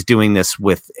 He's doing this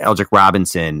with Eldrick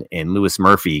Robinson and Lewis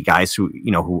Murphy, guys who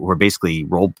are basically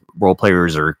role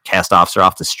players or cast-offs or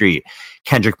off the street.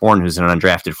 Kendrick Bourne, who's an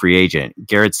undrafted free agent.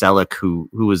 Garrett Selleck, who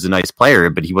was a nice player,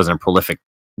 but he wasn't a prolific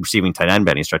receiving tight end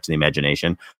by any stretch of the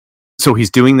imagination. So he's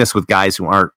doing this with guys who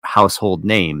aren't household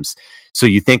names. So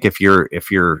you think if you're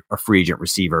a free agent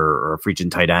receiver or a free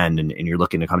agent tight end and you're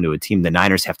looking to come to a team, the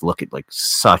Niners have to look at like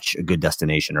such a good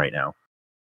destination right now.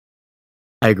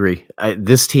 I agree.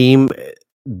 This team,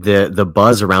 the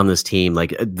buzz around this team,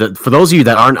 like for those of you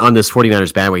that aren't on this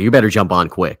 49ers bandwagon, you better jump on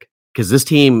quick, because this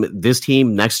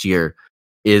team next year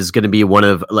is going to be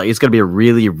it's going to be a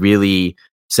really, really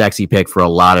sexy pick for a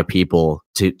lot of people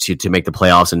to make the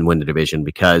playoffs and win the division,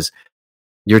 because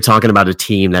you're talking about a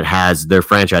team that has their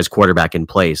franchise quarterback in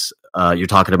place. You're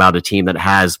talking about a team that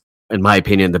has, in my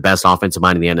opinion, the best offensive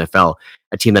mind in the NFL,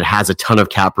 a team that has a ton of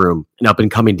cap room, an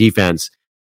up-and-coming defense,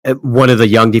 one of the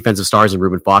young defensive stars in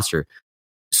Reuben Foster.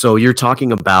 So you're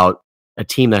talking about a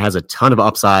team that has a ton of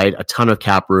upside, a ton of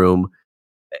cap room,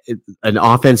 an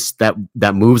offense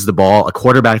that moves the ball, a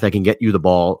quarterback that can get you the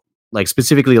ball. Like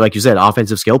specifically, like you said,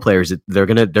 offensive skill players, they're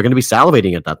gonna be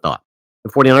salivating at that thought.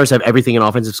 The 49ers have everything an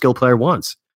offensive skill player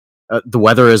wants. The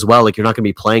weather as well, like you're not going to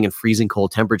be playing in freezing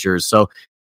cold temperatures. So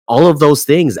all of those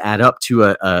things add up to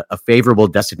a favorable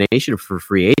destination for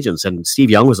free agents. And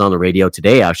Steve Young was on the radio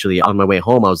today, actually, on my way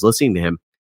home. I was listening to him,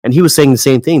 and he was saying the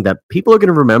same thing, that people are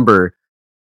going to remember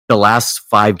the last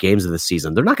 5 games of the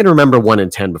season. They're not going to remember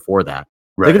 1-10 before that.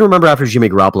 Right. They're going to remember after Jimmy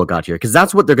Garoppolo got here, because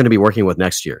that's what they're going to be working with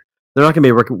next year. They're not going to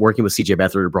be working with CJ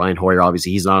Beathard or Brian Hoyer.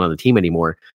 Obviously, he's not on the team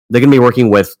anymore. They're going to be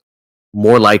working with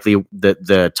more likely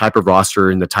the type of roster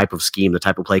and the type of scheme, the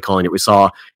type of play calling that we saw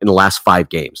in the last 5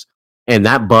 games. And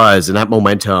that buzz and that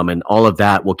momentum and all of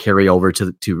that will carry over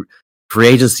to free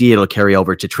agency. It'll carry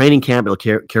over to training camp.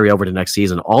 It'll carry over to next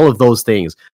season. All of those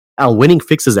things. Winning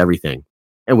fixes everything.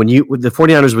 And when the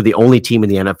 49ers were the only team in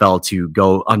the NFL to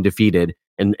go undefeated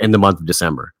in the month of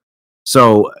December.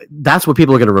 So that's what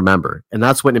people are going to remember. And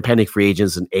that's what impending free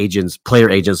agents and player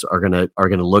agents are going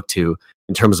to look to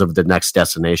in terms of the next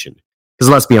destination. Because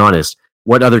let's be honest,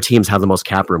 what other teams have the most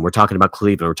cap room? We're talking about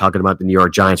Cleveland. We're talking about the New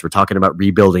York Giants. We're talking about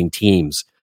rebuilding teams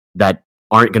that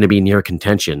aren't going to be near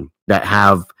contention, that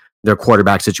have their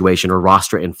quarterback situation or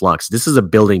roster in flux. This is a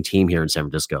building team here in San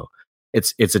Francisco.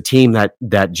 It's a team that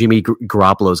Jimmy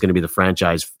Garoppolo is going to be the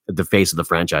face of the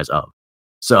franchise of.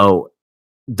 So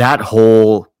that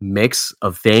whole mix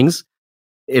of things,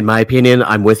 in my opinion,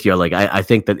 I'm with you. Like I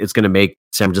think that it's going to make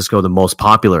San Francisco the most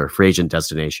popular free agent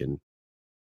destination.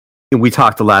 We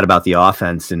talked a lot about the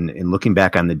offense, and looking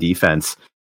back on the defense,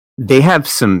 they have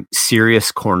some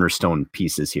serious cornerstone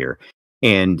pieces here.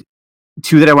 And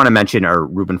 2 that I want to mention are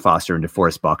Reuben Foster and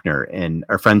DeForest Buckner. And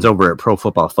our friends over at Pro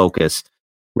Football Focus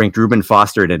ranked Reuben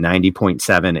Foster at a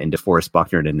 90.7 and DeForest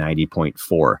Buckner at a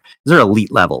 90.4. Those are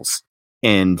elite levels.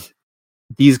 And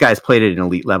these guys played at an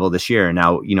elite level this year. And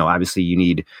now, obviously you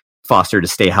need Foster to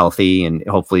stay healthy and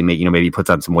hopefully maybe he puts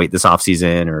on some weight this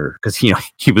offseason, or because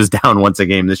he was down once a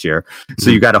game this year. So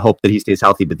you got to hope that he stays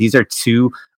healthy. But these are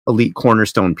two elite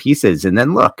cornerstone pieces. And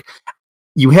then look,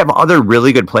 you have other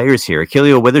really good players here.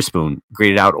 Ahkello Witherspoon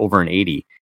graded out over an 80.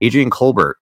 Adrian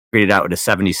Colbert graded out at a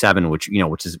 77, which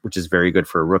is very good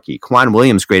for a rookie. Kwan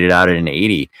Williams graded out at an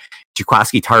 80.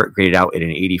 Jaquiski Tartt graded out at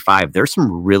an 85. There's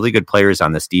some really good players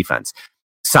on this defense.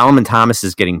 Solomon Thomas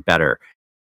is getting better.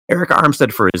 Eric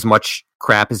Armstead, for as much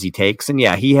crap as he takes, and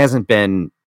yeah, he hasn't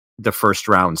been the first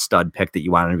round stud pick that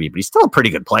you want him to be, but he's still a pretty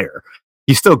good player.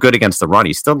 He's still good against the run.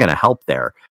 He's still going to help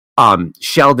there.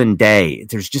 Sheldon Day,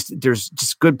 there's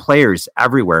just good players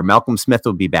everywhere. Malcolm Smith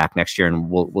will be back next year, and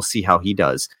we'll see how he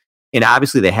does. And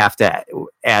obviously, they have to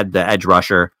add the edge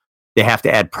rusher. They have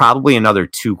to add probably another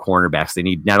 2 cornerbacks. They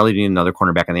need not only need another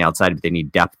cornerback on the outside, but they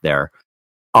need depth there.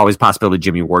 Always possibility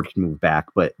Jimmy Ward can move back,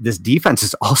 but this defense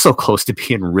is also close to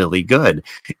being really good.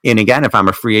 And again, if I'm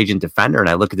a free agent defender and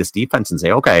I look at this defense and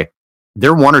say, okay,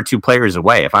 they're 1 or 2 players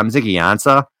away. If I'm Ziggy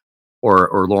Ansah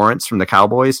or Lawrence from the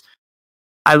Cowboys,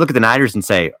 I look at the Niners and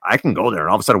say, I can go there and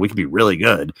all of a sudden we could be really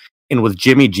good. And with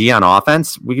Jimmy G on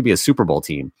offense, we could be a Super Bowl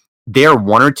team. They're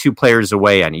 1 or 2 players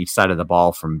away on each side of the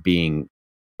ball from being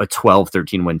a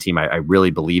 12-13 win team. I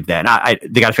really believe that.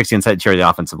 And they got to fix the inside interior of the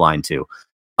offensive line too.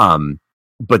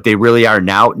 But they really are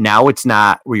now. Now it's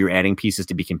not where you're adding pieces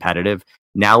to be competitive.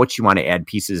 Now what you want to add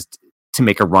pieces to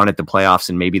make a run at the playoffs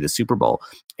and maybe the Super Bowl.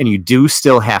 And you do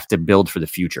still have to build for the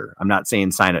future. I'm not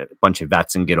saying sign a bunch of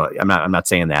vets and I'm not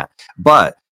saying that.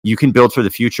 But you can build for the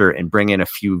future and bring in a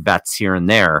few vets here and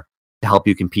there to help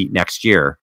you compete next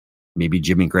year. Maybe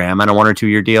Jimmy Graham on a 1 or 2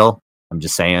 year deal. I'm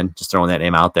just saying, just throwing that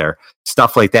name out there.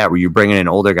 Stuff like that where you're bringing in an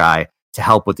older guy to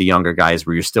help with the younger guys,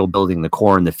 where you're still building the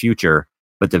core in the future,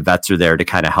 but the vets are there to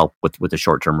kind of help with the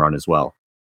short-term run as well.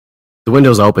 The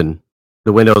window's open.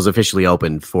 The window is officially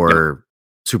open for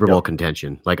Super Bowl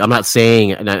contention. Like, I'm not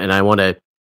saying, and I want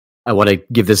to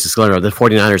give this disclaimer, the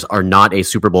 49ers are not a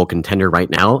Super Bowl contender right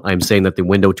now. I'm saying that the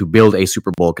window to build a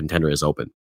Super Bowl contender is open.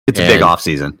 It's a big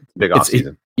offseason.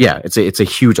 It's a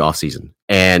huge offseason.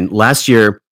 And last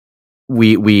year,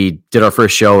 we did our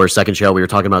first show or second show. We were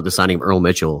talking about the signing of Earl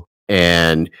Mitchell.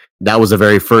 And that was the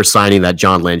very first signing that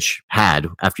John Lynch had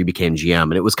after he became GM.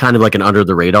 And it was kind of like an under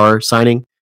the radar signing.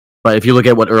 But if you look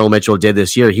at what Earl Mitchell did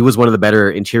this year, he was one of the better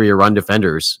interior run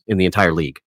defenders in the entire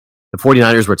league. The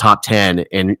 49ers were top 10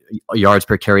 in yards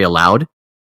per carry allowed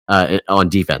on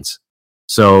defense.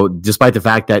 So despite the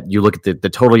fact that you look at the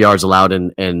total yards allowed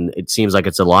and it seems like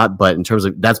it's a lot, but in terms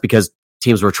of that's because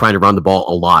teams were trying to run the ball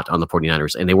a lot on the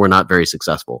 49ers and they were not very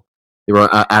successful. They were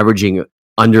averaging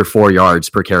under 4 yards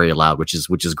per carry allowed, which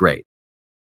is great.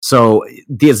 So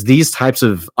these types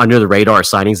of under the radar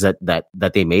signings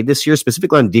that they made this year,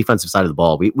 specifically on the defensive side of the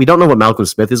ball, we don't know what Malcolm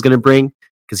Smith is going to bring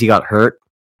because he got hurt.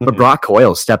 But Brock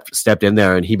Coyle stepped in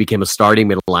there and he became a starting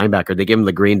middle linebacker. They gave him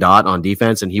the green dot on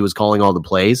defense and he was calling all the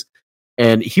plays.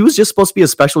 And he was just supposed to be a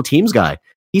special teams guy.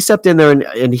 He stepped in there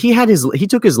and he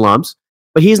took his lumps,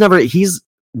 but he's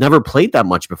never played that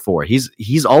much before.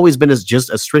 He's always been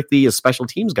just strictly a special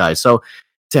teams guy. So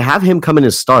to have him come in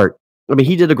and start, I mean,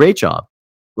 he did a great job.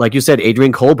 Like you said,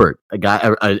 Adrian Colbert, a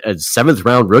 7th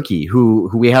round rookie who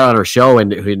we had on our show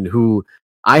and who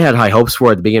I had high hopes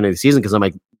for at the beginning of the season because I'm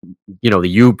like,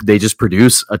 they just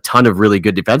produce a ton of really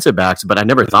good defensive backs, but I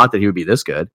never thought that he would be this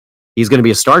good. He's going to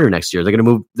be a starter next year.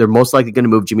 They're most likely going to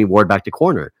move Jimmy Ward back to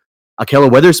corner.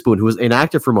 Ahkello Witherspoon, who was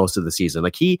inactive for most of the season,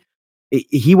 like he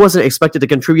wasn't expected to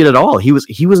contribute at all. He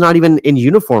was not even in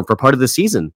uniform for part of the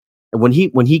season. And when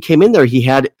he came in there, he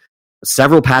had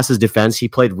several passes defense. He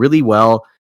played really well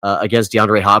against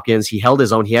DeAndre Hopkins. He held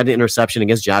his own. He had an interception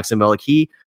against Jacksonville. Like he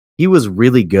was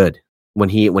really good when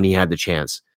he had the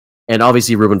chance. And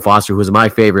obviously Reuben Foster, who was my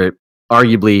favorite,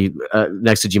 arguably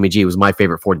next to Jimmy G, was my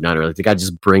favorite 49er. Like the guy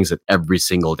just brings it every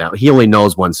single down. He only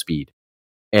knows one speed,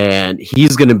 and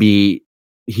he's going to be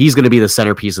the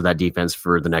centerpiece of that defense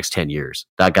for the next 10 years.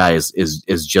 That guy is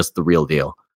just the real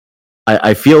deal.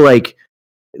 I feel like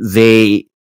they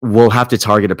will have to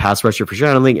target a pass rusher for sure.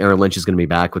 I don't think Aaron Lynch is going to be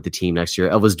back with the team next year.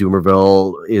 Elvis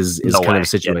Dumerville is kind of a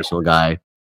situational guy.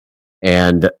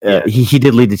 And he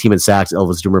did lead the team in sacks.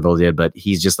 Elvis Dumerville did, but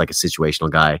he's just like a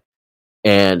situational guy.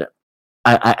 And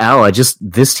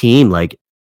this team, like,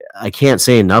 I can't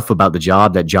say enough about the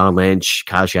job that John Lynch,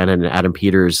 Kyle Shanahan, and Adam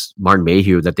Peters, Martin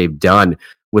Mayhew, that they've done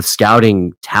with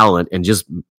scouting talent and just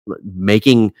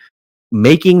making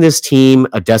this team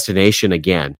a destination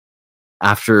again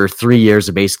after 3 years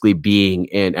of basically being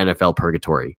in NFL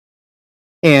purgatory.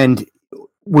 And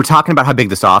we're talking about how big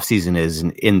this offseason is,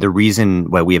 and the reason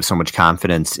why we have so much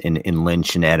confidence in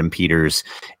Lynch and Adam Peters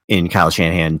in Kyle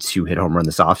Shanahan to hit home run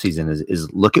this offseason is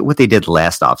look at what they did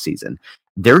last offseason.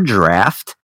 Their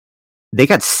draft, they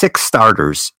got 6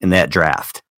 starters in that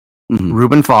draft. Mhm.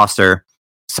 Reuben Foster,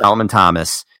 Solomon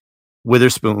Thomas,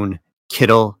 Witherspoon,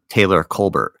 Kittle, Taylor,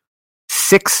 Colbert.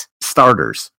 6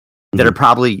 starters that are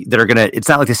going to, it's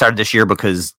not like they started this year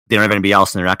because they don't have anybody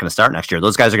else and they're not going to start next year.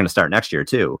 Those guys are going to start next year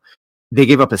too. They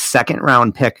gave up a 2nd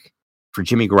round pick for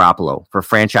Jimmy Garoppolo, for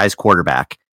franchise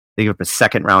quarterback. They gave up a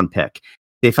 2nd round pick.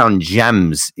 They found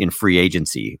gems in free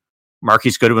agency.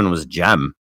 Marquise Goodwin was a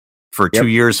gem for 2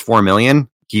 years, $4 million.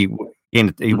 He would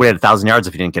have 1,000 yards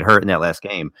if he didn't get hurt in that last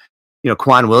game.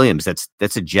 Quan Williams,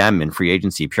 that's a gem in free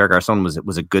agency. Pierre Garçon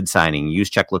was a good signing.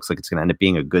 Juszczyk looks like it's going to end up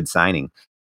being a good signing.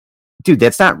 Dude,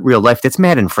 that's not real life. That's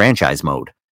Madden franchise mode.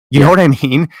 You know what I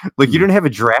mean? Like, you don't have a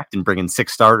draft and bring in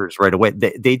 6 starters right away.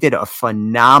 They did a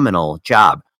phenomenal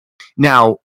job.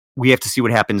 Now, we have to see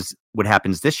what happens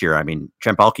this year. I mean,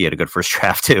 Trent Baalke had a good first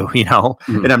draft too,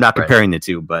 and I'm not comparing the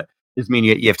two, but it means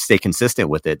you have to stay consistent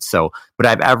with it. So, but I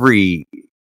have every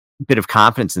bit of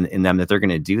confidence in them that they're going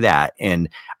to do that. And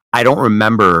I don't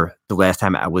remember the last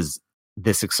time I was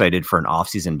this excited for an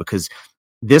offseason, because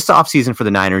this offseason for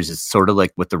the Niners is sort of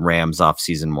like what the Rams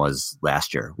offseason was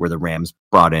last year, where the Rams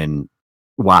brought in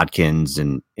Watkins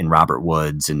and Robert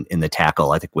Woods and in the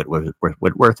tackle. I think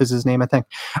Whitworth is his name, I think.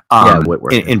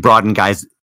 Whitworth. And brought in guys,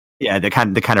 that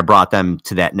kind of brought them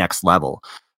to that next level.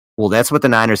 Well, that's what the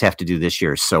Niners have to do this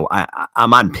year. So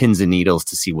I'm on pins and needles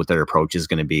to see what their approach is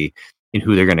going to be and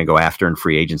who they're going to go after in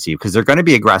free agency, because they're going to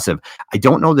be aggressive. I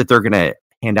don't know that they're going to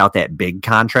hand out that big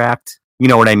contract. You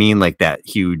know what I mean? Like that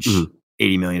huge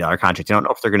 $80 million contract. I don't know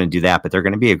if they're going to do that, but they're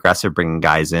going to be aggressive bringing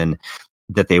guys in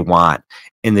that they want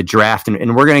in the draft.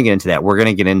 And we're going to get into that. We're going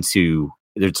to get into,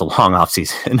 it's a long off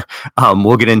season.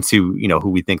 We'll get into, who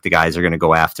we think the guys are going to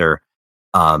go after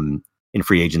in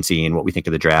free agency and what we think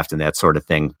of the draft and that sort of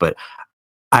thing. But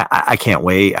I can't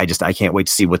wait. I can't wait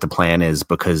to see what the plan is,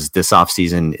 because this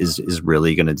offseason is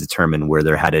really going to determine where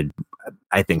they're headed,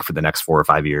 I think, for the next 4 or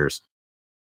 5 years.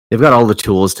 They've got all the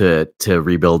tools to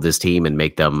rebuild this team and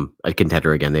make them a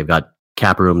contender again. They've got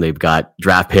cap room, they've got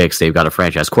draft picks, they've got a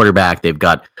franchise quarterback, they've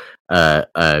got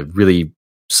a really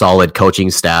solid coaching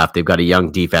staff, they've got a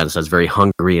young defense that's very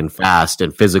hungry and fast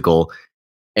and physical,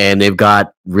 and they've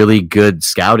got really good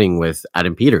scouting with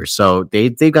Adam Peters. So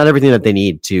they've got everything that they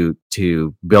need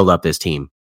to build up this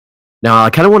team. Now, I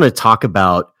kind of want to talk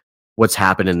about what's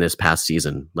happened in this past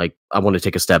season. Like, I want to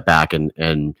take a step back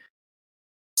and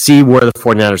see where the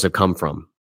 49ers have come from.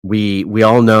 We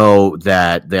all know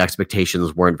that the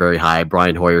expectations weren't very high.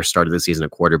 Brian Hoyer started the season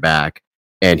at quarterback,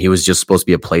 and he was just supposed to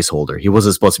be a placeholder. He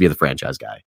wasn't supposed to be the franchise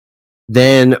guy.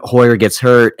 Then Hoyer gets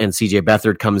hurt, and CJ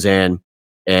Beathard comes in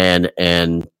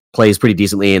and plays pretty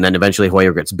decently, and then eventually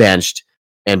Hoyer gets benched,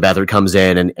 and Beathard comes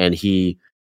in, and he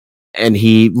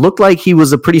looked like he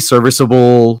was a pretty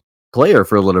serviceable player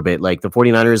for a little bit. Like, the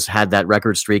 49ers had that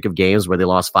record streak of games where they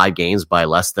lost 5 games by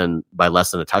less than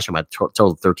a touchdown, by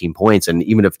total 13 points. And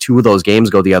even if 2 of those games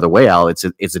go the other way, Al, it's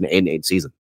an 8-8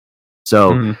 season.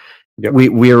 So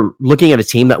we're looking at a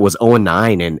team that was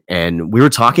 0-9, and we were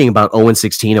talking about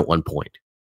 0-16 at one point.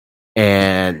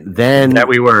 And then that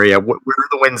we were, where are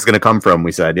the wins going to come from?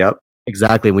 We said, yep,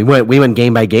 exactly. We went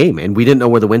game by game, and we didn't know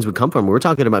where the wins would come from. We were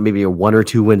talking about maybe a 1 or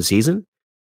 2 win season.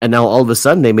 And now all of a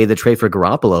sudden they made the trade for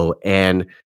Garoppolo. And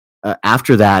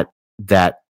after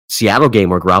that Seattle game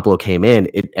where Garoppolo came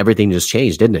in, everything just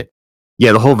changed, didn't it?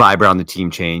 Yeah, the whole vibe around the team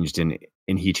changed, and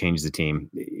he changed the team.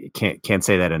 Can't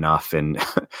say that enough. And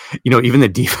even the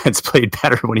defense played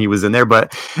better when he was in there.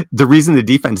 But the reason the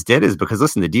defense did is because,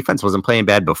 listen, the defense wasn't playing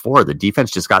bad before. The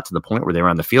defense just got to the point where they were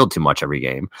on the field too much every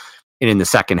game. And in the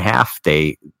second half,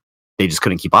 they just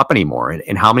couldn't keep up anymore.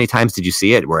 And how many times did you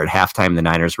see it where at halftime the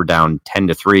Niners were down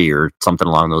 10-3 or something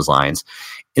along those lines?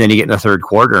 And then you get in the third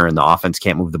quarter and the offense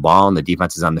can't move the ball and the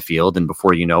defense is on the field. And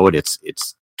before you know it,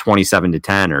 it's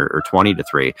 27-10 or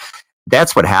 20-3.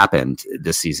 That's what happened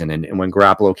this season. And when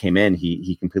Garoppolo came in,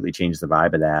 he completely changed the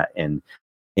vibe of that and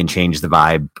changed the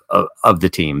vibe of the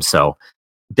team. So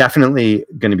definitely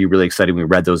going to be really exciting. We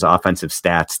read those offensive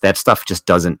stats. That stuff just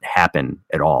doesn't happen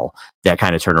at all, that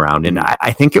kind of turnaround. And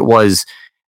I think it was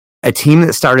a team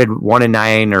that started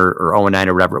 1-9 or 0-9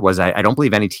 or whatever it was. I don't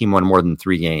believe any team won more than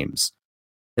 3 games.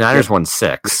 The Niners won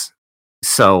 6.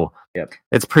 So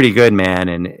it's pretty good, man.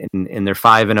 And they're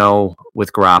 5-0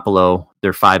 with Garoppolo.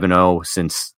 They're 5-0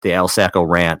 since the El Sacco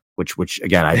rant, which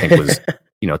again, I think was,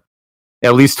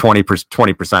 at least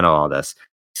 20% of all this.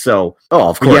 So,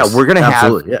 of course, yeah, we're gonna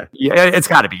have, it's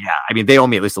got to be, I mean, they owe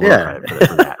me at least a little credit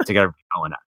for that to get everything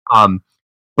going on.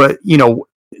 But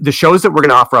the shows that we're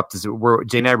gonna offer up,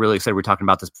 Jay and I are really excited. We were talking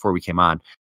about this before we came on.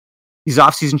 these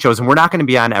off-season shows, and we're not going to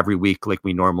be on every week like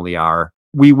we normally are.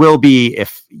 We will be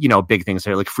if, big things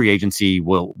are like free agency.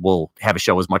 We'll have a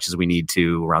show as much as we need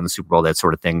to around the Super Bowl, that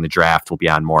sort of thing. The draft will be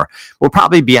on more. We'll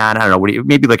probably be on, I don't know,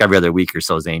 maybe like every other week or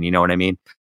so, Zane. You know what I mean?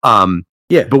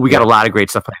 Yeah. But we got a lot of great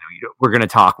stuff. We're going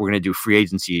to do free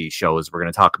agency shows. We're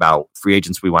going to talk about free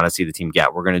agents we want to see the team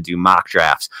get. We're going to do mock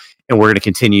drafts, and we're going to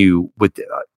continue with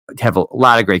have a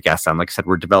lot of great guests on. Like I said,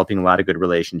 we're developing a lot of good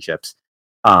relationships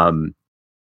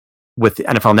with the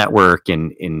NFL Network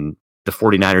and in the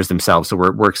 49ers themselves. So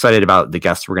we're excited about the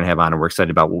guests we're going to have on, and we're excited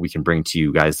about what we can bring to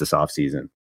you guys this offseason.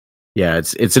 Yeah,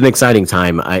 it's an exciting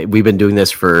time. We've been doing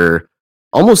this for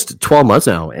almost 12 months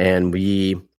now, and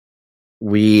we've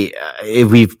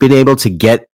been able to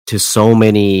get to so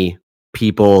many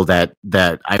people that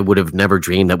I would have never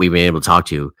dreamed that we'd been able to talk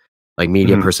to, like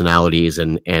media personalities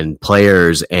and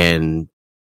players and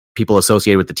people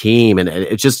associated with the team, and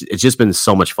it's just been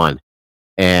so much fun.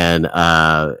 And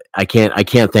I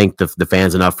can't thank the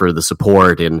fans enough for the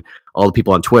support and all the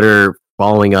people on Twitter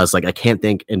following us. Like I can't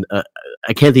thank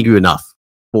you enough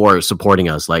for supporting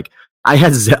us. Like I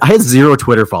had 0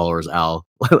 Twitter followers, Al,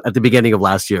 at the beginning of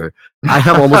last year. I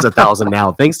have almost 1,000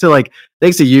 now, thanks to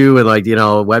you and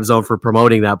WebZone for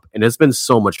promoting that. And it's been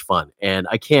so much fun. And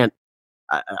I can't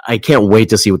wait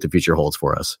to see what the future holds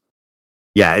for us.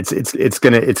 Yeah, it's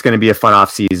gonna be a fun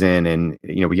off season, and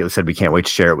we said we can't wait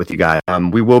to share it with you guys.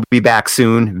 We will be back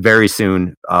soon, very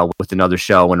soon, with another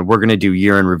show, and we're gonna do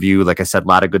year in review. Like I said, a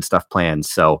lot of good stuff planned.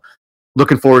 So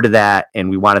looking forward to that, and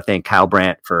we want to thank Kyle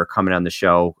Brandt for coming on the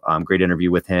show. Great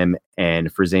interview with him, and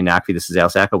for Zane Nakvi, this is Al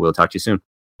Sacco. We'll talk to you soon.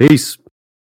 Peace.